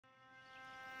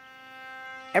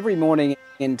Every morning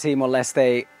in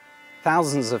Timor-Leste,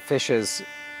 thousands of fishers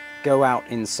go out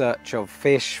in search of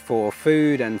fish for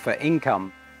food and for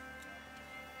income.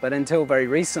 But until very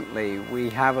recently, we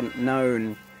haven't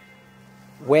known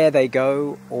where they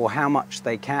go or how much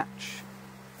they catch.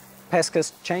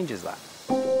 Peskas changes that.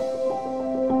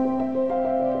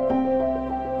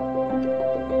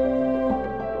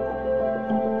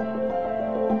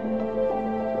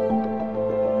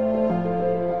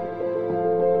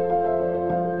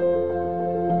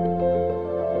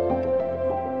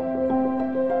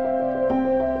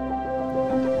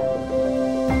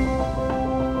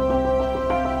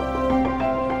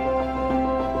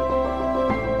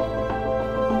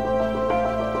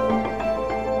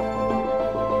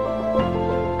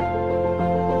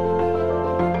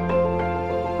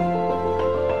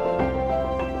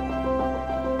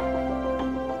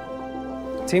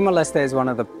 Timor-Leste is one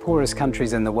of the poorest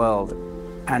countries in the world,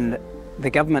 and the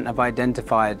government have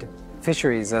identified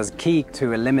fisheries as key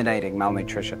to eliminating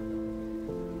malnutrition.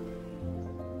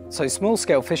 So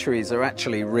small-scale fisheries are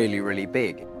actually really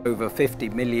big. Over 50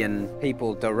 million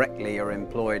people directly are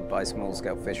employed by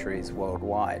small-scale fisheries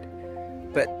worldwide.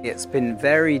 But it's been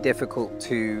very difficult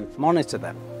to monitor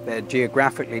them. They're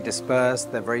geographically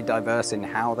dispersed, they're very diverse in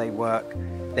how they work,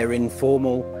 they're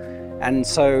informal, and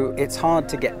so it's hard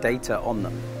to get data on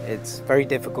them. It's very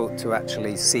difficult to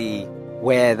actually see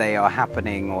where they are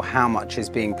happening or how much is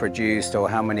being produced or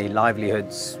how many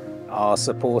livelihoods are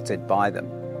supported by them.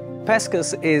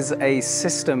 Peskas is a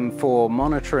system for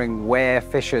monitoring where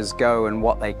fishers go and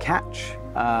what they catch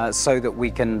so that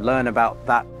we can learn about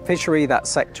that fishery, that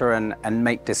sector, and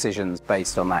make decisions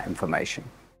based on that information.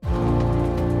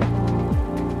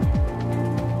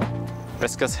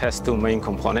 Peskas has two main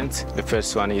components. The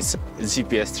first one is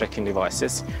GPS tracking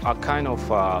devices, a kind of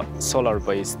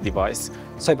solar-based device.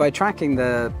 So by tracking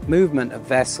the movement of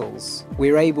vessels,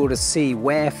 we're able to see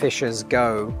where fishers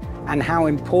go and how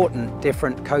important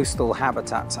different coastal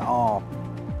habitats are.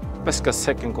 Peskas'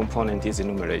 second component is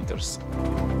enumerators.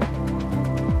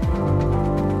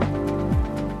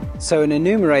 So an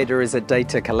enumerator is a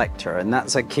data collector, and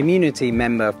that's a community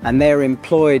member, and they're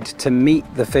employed to meet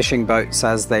the fishing boats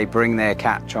as they bring their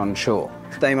catch on shore.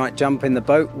 They might jump in the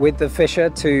boat with the fisher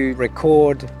to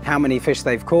record how many fish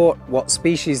they've caught, what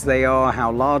species they are,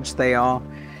 how large they are,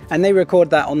 and they record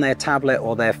that on their tablet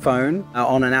or their phone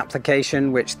on an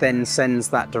application which then sends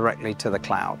that directly to the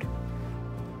cloud.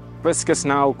 Peskas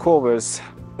now covers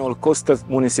all coastal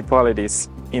municipalities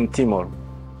in Timor.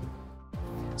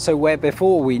 So where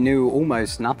before we knew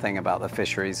almost nothing about the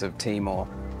fisheries of Timor,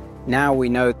 now we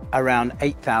know around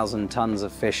 8,000 tons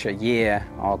of fish a year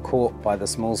are caught by the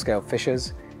small-scale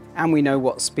fishers, and we know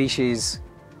what species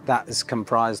that is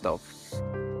comprised of.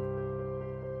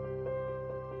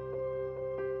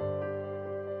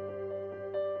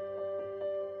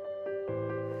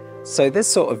 So this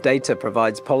sort of data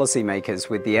provides policymakers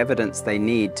with the evidence they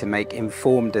need to make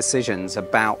informed decisions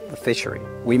about the fishery.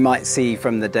 We might see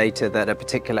from the data that a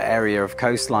particular area of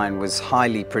coastline was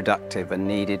highly productive and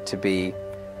needed to be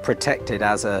protected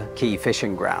as a key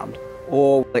fishing ground.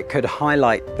 Or it could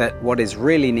highlight that what is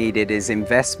really needed is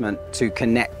investment to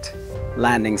connect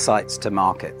landing sites to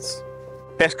markets.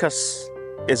 Peskas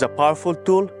is a powerful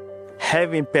tool.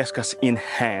 Having Peskas in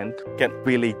hand can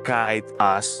really guide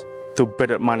us to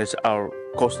better manage our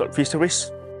coastal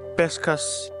fisheries.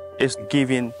 Peskas is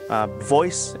giving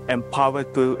voice and power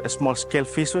to small-scale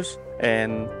fishers,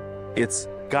 and it's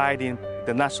guiding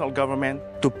the national government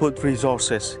to put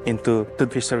resources into the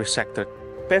fishery sector.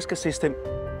 Peskas system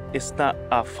is not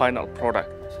a final product.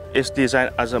 It's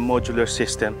designed as a modular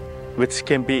system which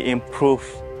can be improved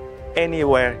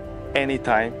anywhere,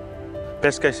 anytime.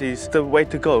 Peskas is the way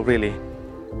to go, really.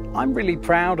 I'm really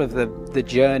proud of the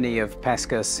journey of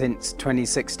Peskas since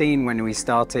 2016 when we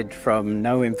started from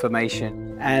no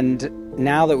information. And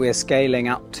now that we're scaling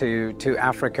up to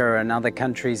Africa and other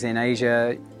countries in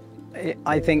Asia,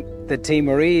 I think the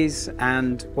Timorese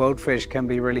and WorldFish can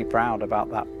be really proud about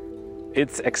that.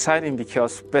 It's exciting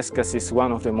because Peskas is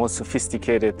one of the most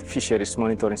sophisticated fisheries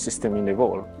monitoring systems in the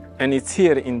world. And it's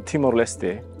here in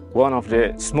Timor-Leste, one of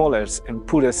the smallest and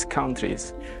poorest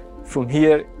countries. From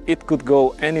here, it could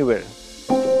go anywhere.